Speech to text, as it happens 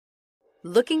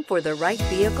Looking for the right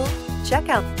vehicle? Check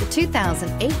out the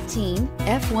 2018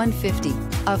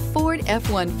 F-150. A Ford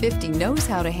F-150 knows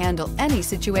how to handle any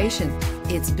situation.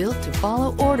 It's built to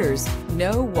follow orders,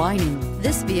 no whining.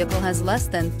 This vehicle has less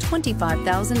than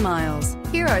 25,000 miles.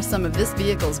 Here are some of this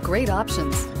vehicle's great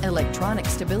options: electronic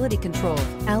stability control,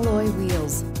 alloy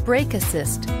wheels, brake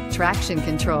assist, traction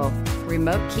control,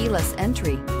 remote keyless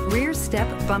entry, rear step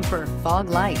bumper, fog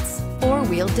lights,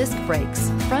 four-wheel disc brakes,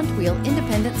 front-wheel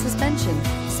independent suspension,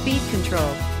 speed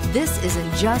control. This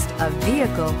isn't just a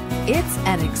vehicle, it's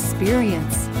an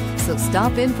experience. So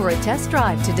stop in for a test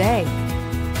drive today.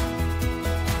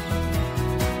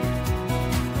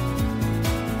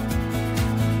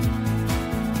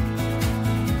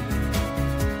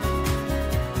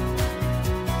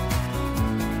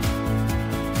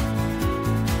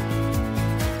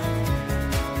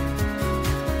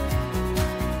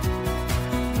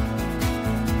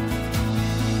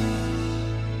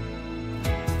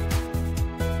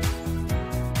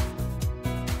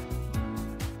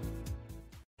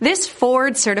 This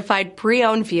Ford certified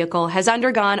pre-owned vehicle has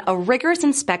undergone a rigorous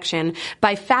inspection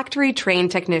by factory-trained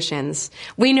technicians.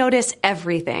 We notice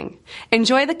everything.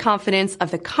 Enjoy the confidence of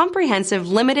the comprehensive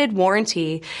limited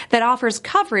warranty that offers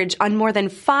coverage on more than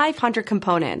 500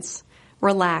 components.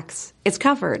 Relax, it's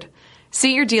covered.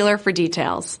 See your dealer for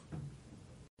details.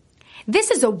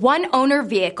 This is a one-owner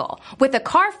vehicle with a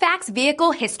Carfax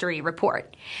Vehicle History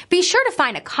Report. Be sure to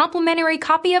find a complimentary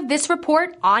copy of this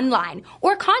report online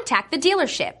or contact the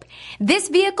dealership. This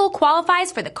vehicle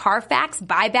qualifies for the Carfax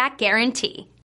Buyback Guarantee.